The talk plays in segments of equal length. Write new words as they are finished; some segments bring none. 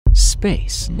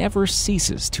Space never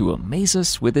ceases to amaze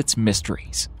us with its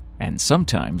mysteries, and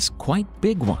sometimes quite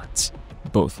big ones,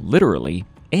 both literally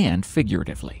and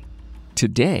figuratively.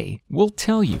 Today, we'll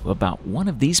tell you about one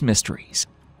of these mysteries,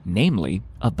 namely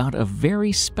about a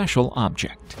very special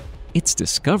object. Its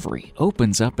discovery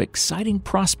opens up exciting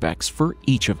prospects for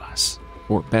each of us,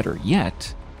 or better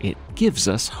yet, it gives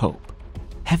us hope.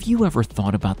 Have you ever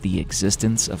thought about the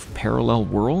existence of parallel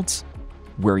worlds,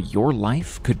 where your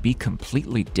life could be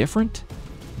completely different?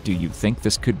 Do you think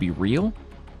this could be real?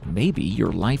 Maybe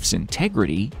your life's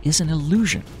integrity is an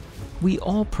illusion. We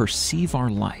all perceive our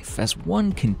life as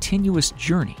one continuous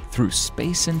journey through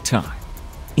space and time.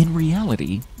 In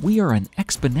reality, we are an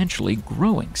exponentially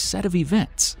growing set of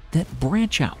events that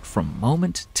branch out from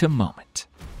moment to moment.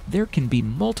 There can be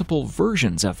multiple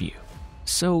versions of you.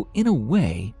 So, in a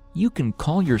way, you can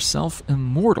call yourself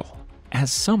immortal,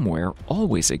 as somewhere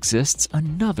always exists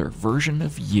another version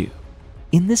of you.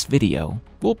 In this video,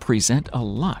 we'll present a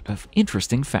lot of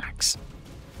interesting facts.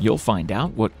 You'll find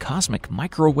out what cosmic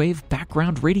microwave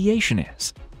background radiation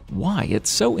is, why it's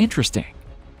so interesting,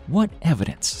 what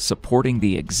evidence supporting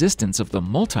the existence of the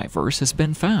multiverse has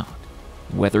been found,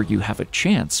 whether you have a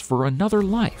chance for another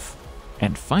life,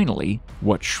 and finally,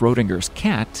 what Schrödinger's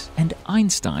cat and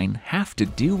Einstein have to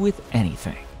do with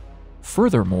anything.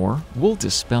 Furthermore, we'll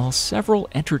dispel several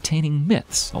entertaining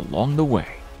myths along the way.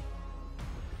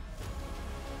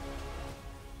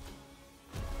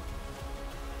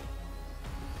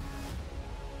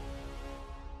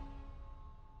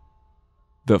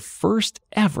 The first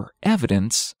ever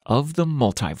evidence of the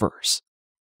multiverse.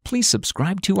 Please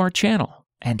subscribe to our channel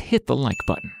and hit the like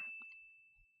button.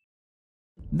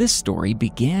 This story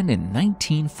began in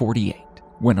 1948,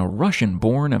 when a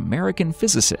Russian-born American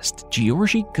physicist,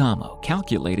 Georgy Gamow,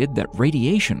 calculated that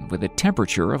radiation with a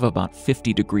temperature of about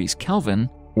 50 degrees Kelvin,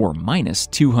 or minus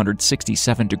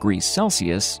 267 degrees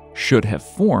Celsius, should have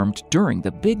formed during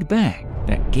the Big Bang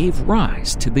that gave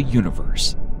rise to the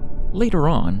universe. Later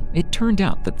on, it turned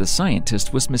out that the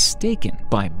scientist was mistaken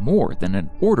by more than an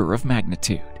order of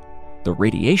magnitude. The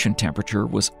radiation temperature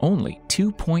was only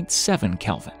 2.7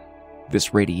 Kelvin.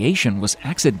 This radiation was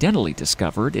accidentally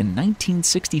discovered in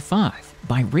 1965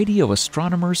 by radio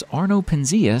astronomers Arno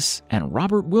Penzias and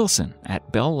Robert Wilson at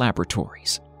Bell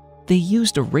Laboratories. They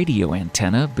used a radio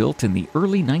antenna built in the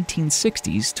early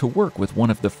 1960s to work with one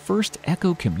of the first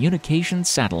echo communication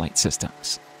satellite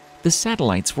systems. The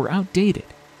satellites were outdated.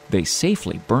 They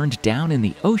safely burned down in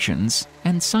the oceans,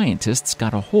 and scientists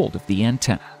got a hold of the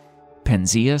antenna.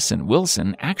 Penzias and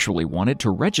Wilson actually wanted to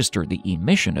register the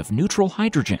emission of neutral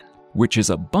hydrogen, which is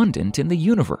abundant in the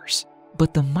universe,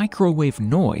 but the microwave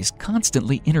noise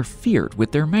constantly interfered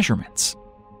with their measurements.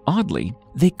 Oddly,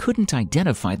 they couldn't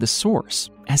identify the source,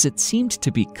 as it seemed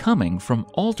to be coming from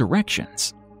all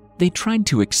directions. They tried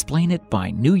to explain it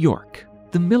by New York,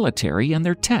 the military and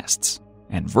their tests,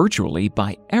 and virtually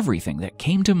by everything that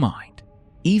came to mind,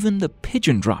 even the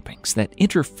pigeon droppings that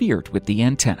interfered with the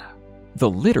antenna. The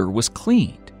litter was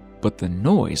cleaned, but the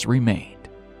noise remained.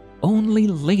 Only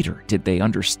later did they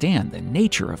understand the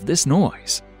nature of this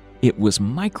noise. It was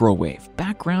microwave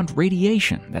background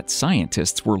radiation that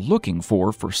scientists were looking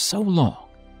for so long,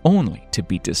 only to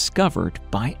be discovered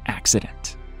by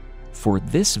accident. For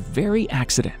this very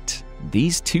accident,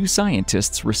 these two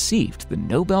scientists received the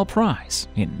Nobel Prize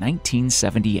in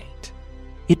 1978.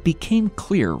 It became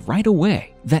clear right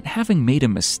away that having made a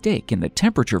mistake in the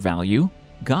temperature value,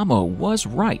 Gamow was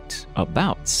right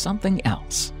about something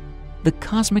else. The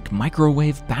cosmic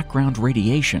microwave background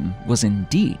radiation was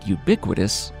indeed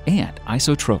ubiquitous and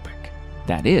isotropic.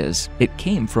 That is, it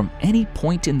came from any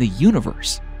point in the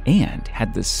universe and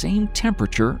had the same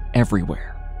temperature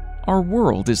everywhere. Our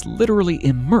world is literally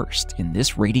immersed in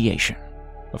this radiation.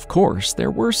 Of course, there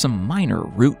were some minor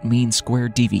root mean square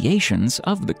deviations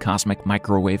of the cosmic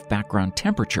microwave background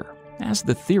temperature, as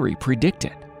the theory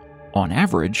predicted. On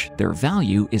average, their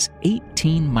value is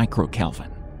 18 microkelvin.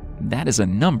 That is a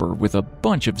number with a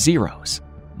bunch of zeros,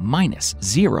 minus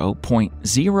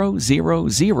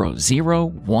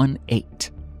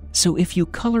 0.000018. So if you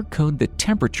color code the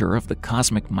temperature of the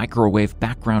cosmic microwave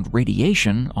background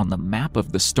radiation on the map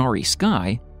of the starry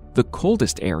sky, the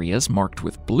coldest areas marked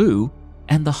with blue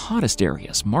and the hottest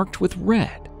areas marked with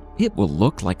red, it will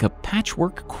look like a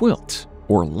patchwork quilt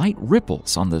or light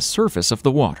ripples on the surface of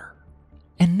the water.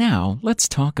 And now let's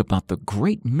talk about the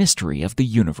great mystery of the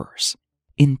universe.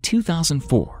 In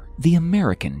 2004, the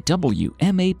American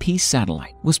WMAP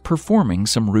satellite was performing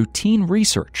some routine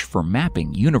research for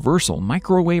mapping universal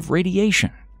microwave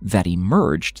radiation that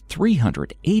emerged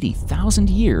 380,000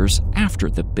 years after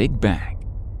the Big Bang.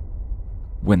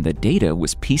 When the data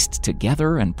was pieced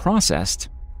together and processed,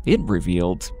 it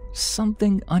revealed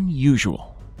something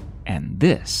unusual. And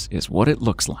this is what it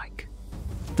looks like.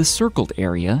 The circled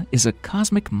area is a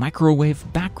cosmic microwave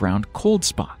background cold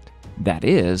spot. That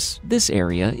is, this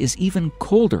area is even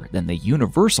colder than the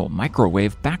universal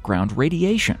microwave background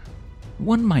radiation.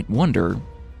 One might wonder,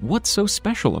 what's so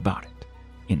special about it?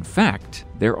 In fact,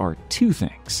 there are two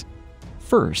things.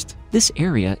 First, this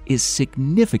area is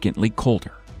significantly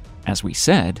colder. As we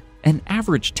said, an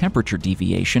average temperature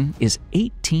deviation is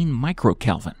 18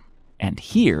 microkelvin, and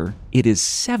here it is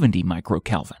 70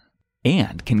 microkelvin,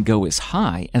 and can go as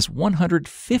high as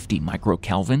 150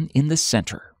 microkelvin in the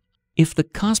center. If the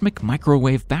cosmic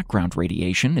microwave background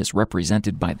radiation is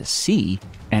represented by the sea,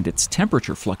 and its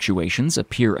temperature fluctuations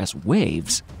appear as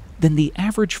waves, then the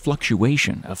average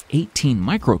fluctuation of 18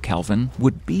 microkelvin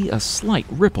would be a slight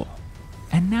ripple.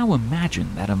 And now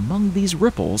imagine that among these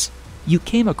ripples, you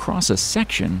came across a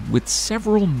section with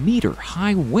several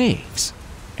meter-high waves.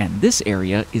 And this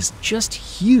area is just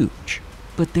huge.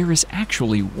 But there is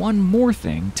actually one more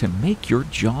thing to make your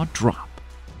jaw drop.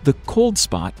 The cold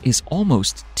spot is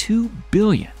almost 2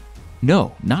 billion.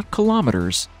 No, not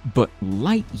kilometers, but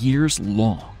light years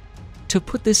long. To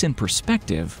put this in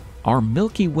perspective, our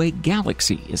Milky Way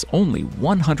galaxy is only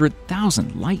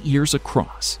 100,000 light years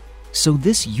across. So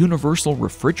this universal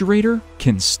refrigerator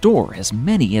can store as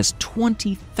many as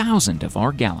 20,000 of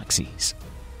our galaxies.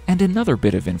 And another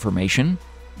bit of information,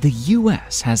 the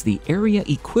US has the area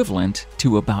equivalent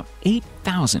to about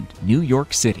 8,000 New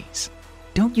York cities.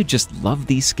 Don't you just love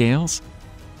these scales?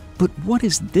 But what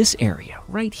is this area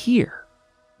right here?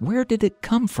 Where did it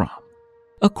come from?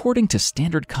 According to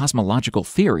standard cosmological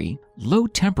theory, low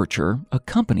temperature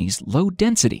accompanies low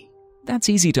density. That's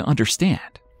easy to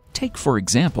understand. Take, for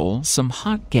example, some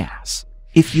hot gas.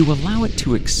 If you allow it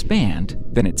to expand,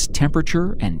 then its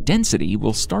temperature and density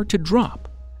will start to drop.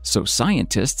 So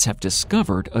scientists have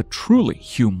discovered a truly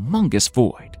humongous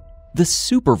void, the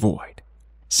Supervoid.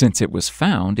 Since it was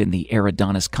found in the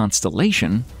Eridanus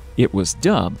constellation, it was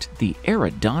dubbed the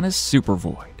Eridanus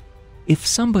Supervoid. If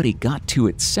somebody got to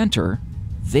its center,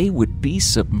 they would be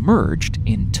submerged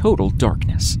in total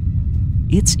darkness.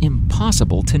 It's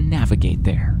impossible to navigate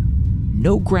there.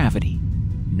 No gravity,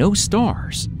 no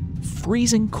stars,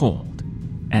 freezing cold,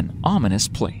 an ominous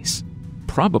place.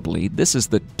 Probably this is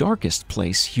the darkest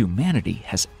place humanity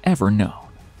has ever known.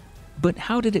 But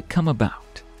how did it come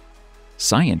about?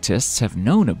 Scientists have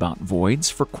known about voids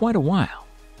for quite a while.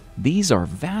 These are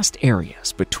vast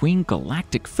areas between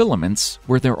galactic filaments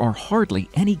where there are hardly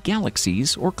any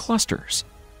galaxies or clusters.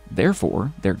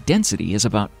 Therefore, their density is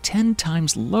about 10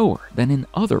 times lower than in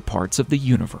other parts of the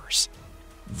universe.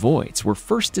 Voids were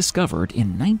first discovered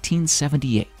in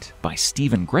 1978 by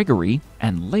Stephen Gregory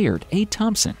and Laird A.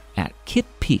 Thompson at Kitt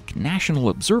Peak National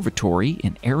Observatory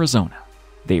in Arizona.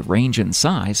 They range in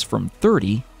size from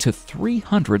 30 to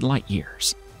 300 light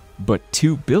years. But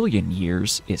 2 billion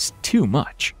years is too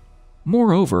much.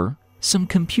 Moreover, some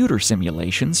computer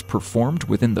simulations performed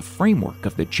within the framework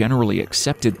of the generally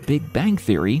accepted Big Bang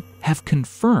Theory have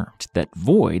confirmed that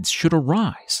voids should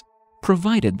arise,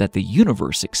 provided that the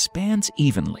universe expands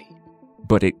evenly.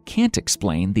 But it can't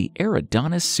explain the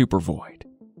Eridanus Supervoid.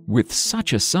 With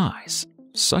such a size,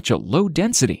 such a low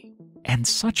density, and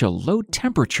such a low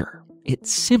temperature, it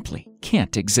simply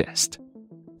can't exist.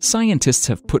 Scientists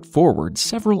have put forward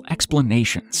several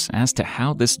explanations as to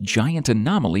how this giant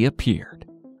anomaly appeared.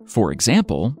 For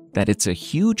example, that it's a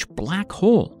huge black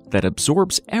hole that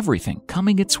absorbs everything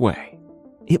coming its way.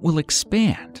 It will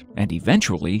expand and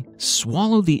eventually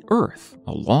swallow the Earth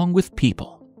along with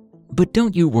people. But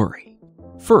don't you worry.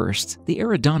 First, the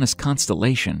Eridanus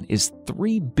constellation is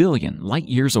 3 billion light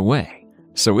years away,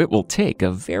 so it will take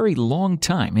a very long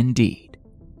time indeed.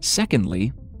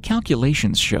 Secondly,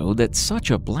 calculations show that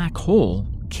such a black hole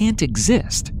can't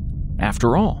exist.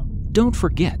 After all, don't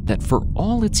forget that for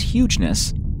all its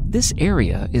hugeness, this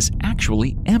area is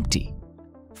actually empty.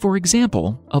 For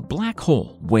example, a black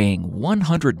hole weighing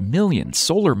 100 million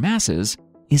solar masses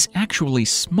is actually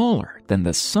smaller than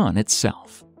the Sun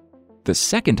itself. The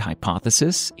second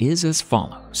hypothesis is as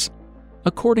follows.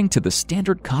 According to the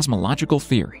standard cosmological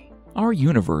theory, our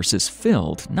universe is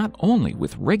filled not only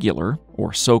with regular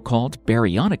or so-called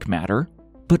baryonic matter,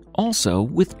 but also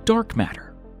with dark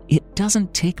matter. It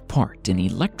doesn't take part in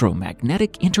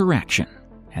electromagnetic interaction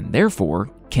and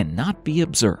therefore cannot be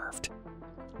observed.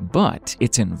 But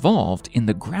it's involved in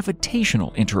the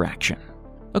gravitational interaction.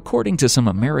 According to some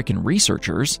American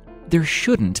researchers, there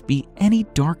shouldn't be any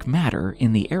dark matter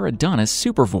in the Eridanus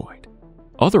Supervoid.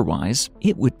 Otherwise,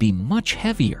 it would be much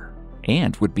heavier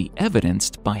and would be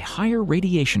evidenced by higher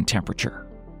radiation temperature.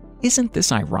 Isn't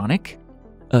this ironic?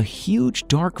 A huge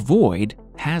dark void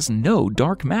has no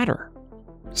dark matter.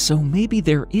 So maybe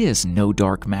there is no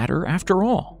dark matter after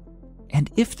all. And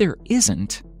if there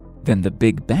isn't, then the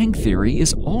Big Bang Theory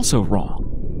is also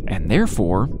wrong, and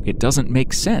therefore it doesn't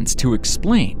make sense to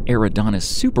explain Eridanus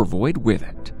Supervoid with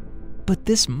it. But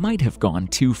this might have gone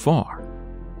too far.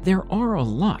 There are a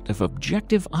lot of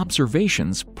objective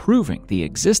observations proving the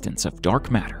existence of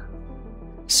dark matter.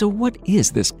 So what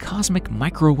is this cosmic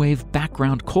microwave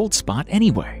background cold spot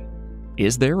anyway?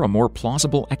 Is there a more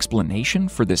plausible explanation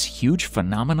for this huge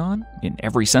phenomenon in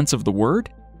every sense of the word?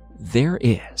 There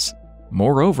is.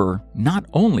 Moreover, not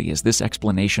only is this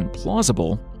explanation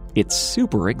plausible, it's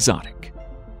super exotic.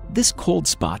 This cold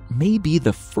spot may be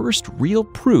the first real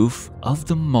proof of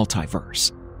the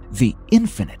multiverse, the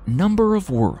infinite number of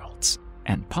worlds,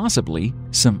 and possibly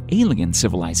some alien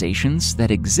civilizations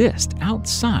that exist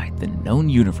outside the known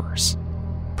universe.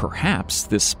 Perhaps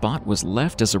this spot was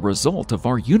left as a result of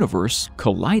our universe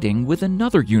colliding with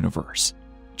another universe.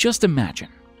 Just imagine,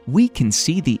 we can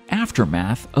see the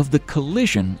aftermath of the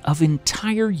collision of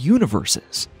entire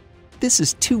universes. This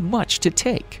is too much to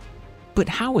take. But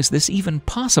how is this even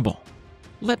possible?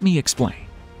 Let me explain.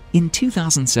 In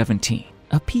 2017,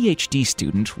 a PhD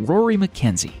student, Rory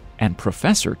McKenzie, and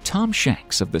Professor Tom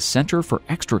Shanks of the Center for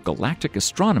Extragalactic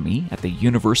Astronomy at the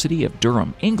University of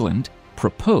Durham, England,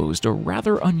 proposed a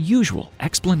rather unusual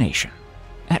explanation.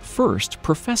 At first,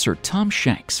 Professor Tom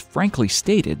Shanks frankly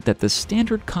stated that the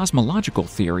standard cosmological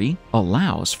theory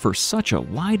allows for such a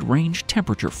wide-range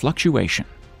temperature fluctuation.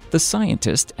 The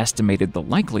scientist estimated the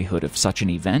likelihood of such an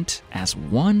event as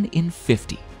 1 in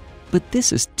 50. But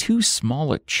this is too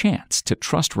small a chance to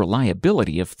trust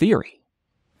reliability of theory.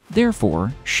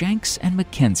 Therefore, Shanks and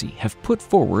McKenzie have put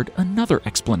forward another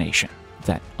explanation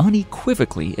that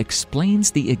unequivocally explains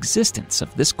the existence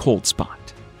of this cold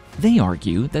spot. They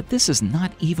argue that this is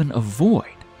not even a void,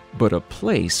 but a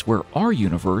place where our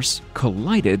universe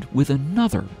collided with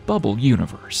another bubble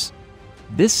universe.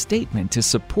 This statement is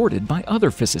supported by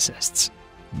other physicists,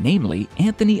 namely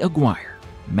Anthony Aguirre,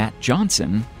 Matt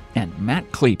Johnson, and Matt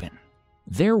Kleben.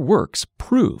 Their works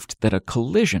proved that a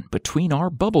collision between our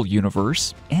bubble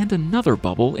universe and another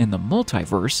bubble in the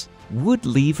multiverse would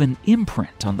leave an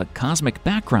imprint on the cosmic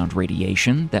background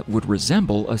radiation that would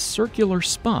resemble a circular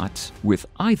spot with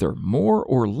either more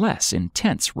or less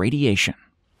intense radiation.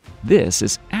 This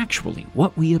is actually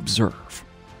what we observe.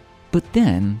 But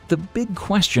then the big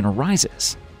question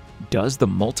arises: does the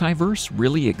multiverse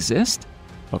really exist?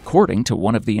 According to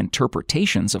one of the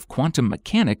interpretations of quantum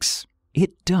mechanics,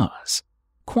 it does.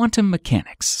 Quantum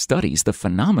mechanics studies the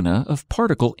phenomena of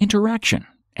particle interaction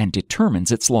and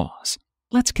determines its laws.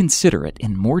 Let's consider it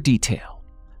in more detail.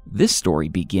 This story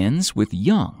begins with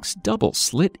Young's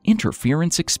double-slit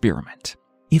interference experiment.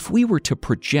 If we were to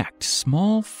project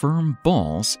small, firm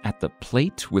balls at the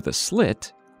plate with a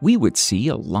slit, we would see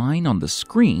a line on the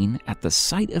screen at the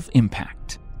site of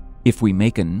impact. If we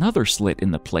make another slit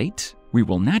in the plate, we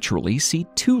will naturally see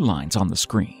 2 lines on the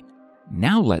screen.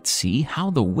 Now let's see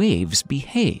how the waves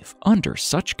behave under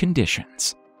such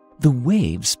conditions. The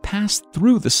waves pass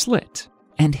through the slit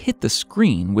and hit the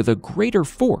screen with a greater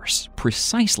force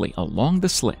precisely along the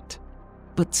slit.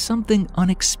 But something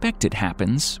unexpected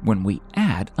happens when we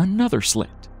add another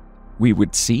slit. We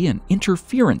would see an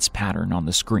interference pattern on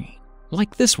the screen,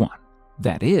 like this one.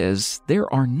 That is,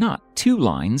 there are not 2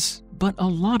 lines, but a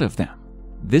lot of them.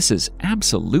 This is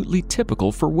absolutely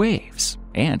typical for waves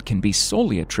and can be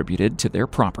solely attributed to their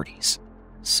properties.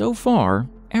 So far,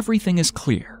 everything is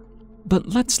clear. But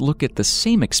let's look at the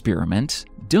same experiment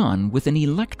done with an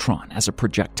electron as a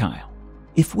projectile.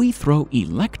 If we throw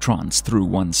electrons through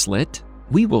one slit,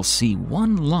 we will see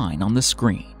one line on the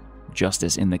screen, just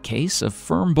as in the case of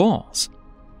firm balls.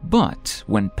 But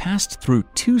when passed through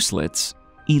 2 slits,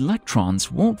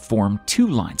 electrons won't form 2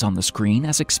 lines on the screen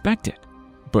as expected,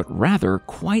 but rather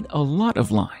quite a lot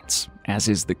of lines, as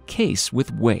is the case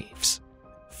with waves.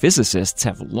 Physicists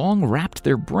have long wrapped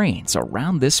their brains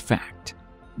around this fact.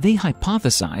 They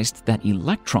hypothesized that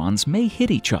electrons may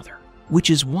hit each other, which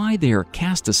is why they are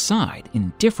cast aside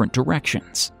in different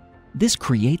directions. This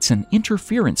creates an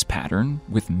interference pattern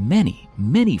with many,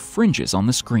 many fringes on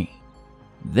the screen.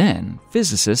 Then,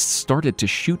 physicists started to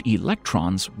shoot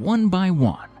electrons one by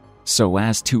one, so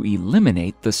as to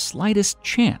eliminate the slightest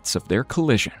chance of their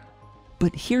collision.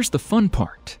 But here's the fun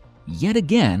part. Yet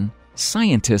again,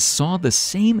 scientists saw the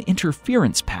same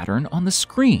interference pattern on the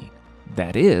screen.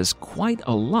 That is, quite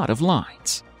a lot of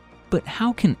lines. But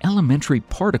how can elementary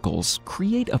particles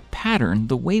create a pattern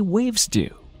the way waves do?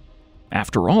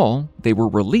 After all, they were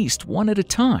released one at a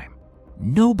time.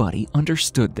 Nobody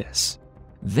understood this.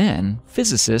 Then,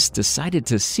 physicists decided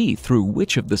to see through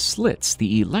which of the slits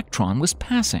the electron was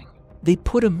passing. They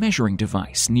put a measuring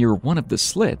device near one of the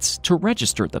slits to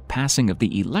register the passing of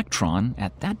the electron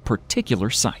at that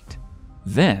particular site.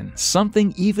 Then,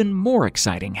 something even more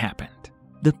exciting happened.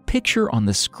 The picture on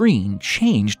the screen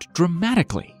changed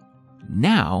dramatically.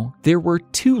 Now, there were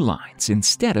two lines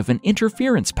instead of an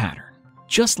interference pattern,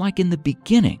 just like in the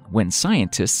beginning when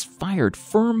scientists fired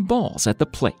firm balls at the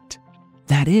plate.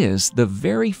 That is, the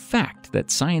very fact that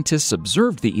scientists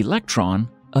observed the electron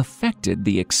affected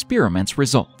the experiment's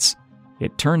results.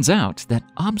 It turns out that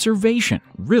observation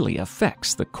really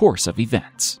affects the course of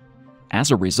events.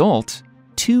 As a result,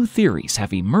 two theories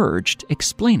have emerged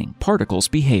explaining particles'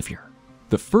 behavior.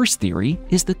 The first theory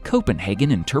is the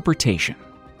Copenhagen interpretation,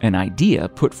 an idea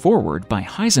put forward by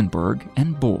Heisenberg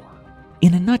and Bohr.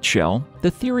 In a nutshell,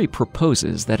 the theory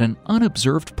proposes that an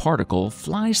unobserved particle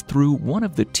flies through one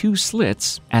of the two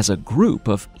slits as a group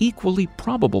of equally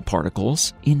probable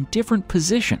particles in different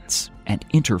positions and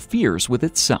interferes with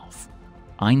itself.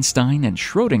 Einstein and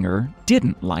Schrödinger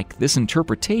didn't like this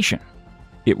interpretation.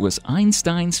 It was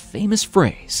Einstein's famous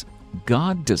phrase,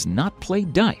 "God does not play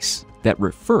dice," that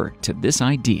referred to this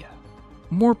idea.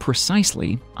 More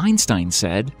precisely, Einstein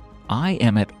said, "I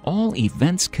am at all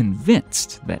events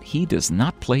convinced that he does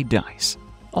not play dice."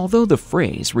 Although the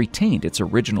phrase retained its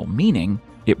original meaning,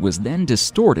 it was then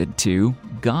distorted to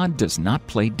 "God does not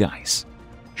play dice."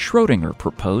 Schrödinger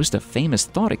proposed a famous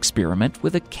thought experiment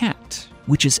with a cat,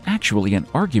 which is actually an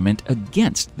argument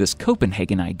against this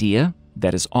Copenhagen idea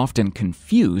that is often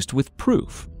confused with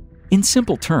proof. In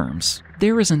simple terms,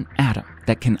 there is an atom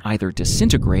that can either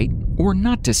disintegrate or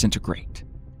not disintegrate.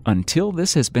 Until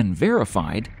this has been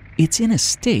verified, it's in a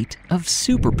state of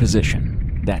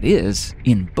superposition, that is,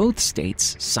 in both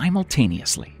states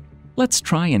simultaneously. Let's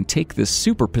try and take this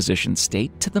superposition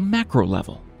state to the macro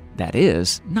level, that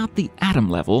is, not the atom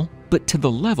level, but to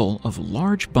the level of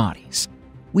large bodies.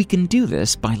 We can do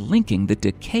this by linking the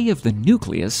decay of the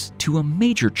nucleus to a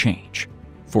major change,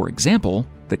 for example,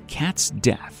 the cat's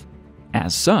death.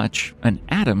 As such, an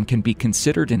atom can be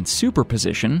considered in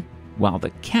superposition while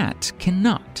the cat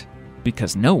cannot,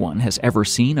 because no one has ever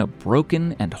seen a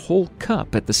broken and whole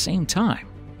cup at the same time.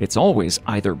 It's always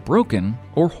either broken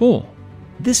or whole.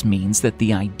 This means that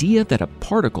the idea that a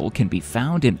particle can be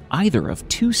found in either of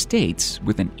two states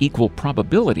with an equal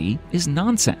probability is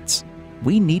nonsense.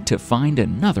 We need to find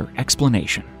another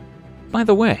explanation. By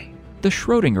the way, the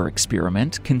Schrödinger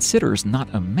experiment considers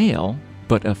not a male,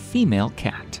 but a female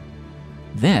cat.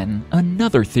 Then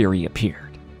another theory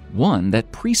appeared, one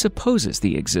that presupposes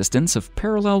the existence of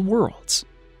parallel worlds.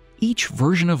 Each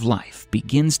version of life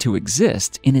begins to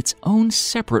exist in its own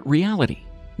separate reality,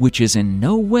 which is in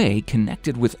no way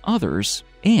connected with others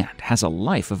and has a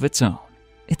life of its own.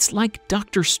 It's like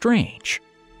Dr. Strange.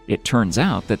 It turns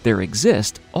out that there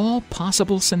exist all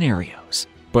possible scenarios,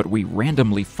 but we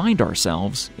randomly find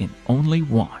ourselves in only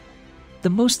one. The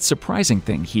most surprising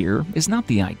thing here is not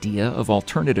the idea of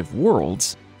alternative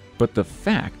worlds, but the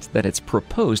fact that it's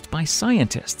proposed by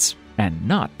scientists and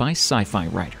not by sci-fi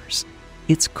writers.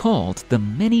 It's called the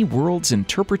many worlds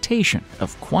interpretation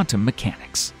of quantum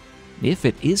mechanics. If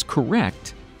it is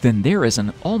correct, then there is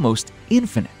an almost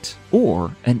infinite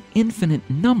or an infinite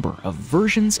number of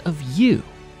versions of you,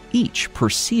 each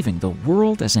perceiving the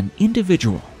world as an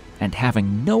individual and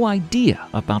having no idea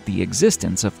about the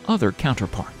existence of other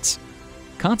counterparts.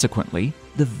 Consequently,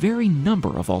 the very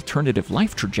number of alternative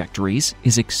life trajectories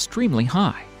is extremely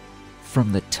high.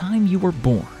 From the time you were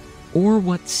born, or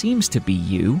what seems to be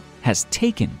you has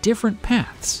taken different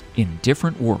paths in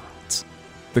different worlds.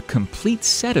 The complete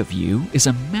set of you is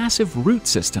a massive root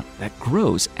system that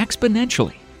grows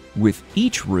exponentially, with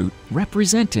each root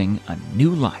representing a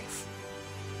new life.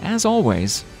 As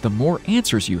always, the more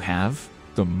answers you have,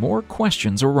 the more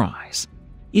questions arise.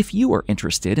 If you are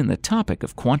interested in the topic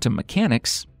of quantum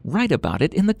mechanics, write about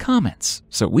it in the comments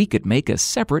so we could make a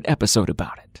separate episode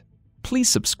about it. Please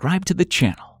subscribe to the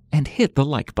channel and hit the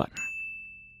like button.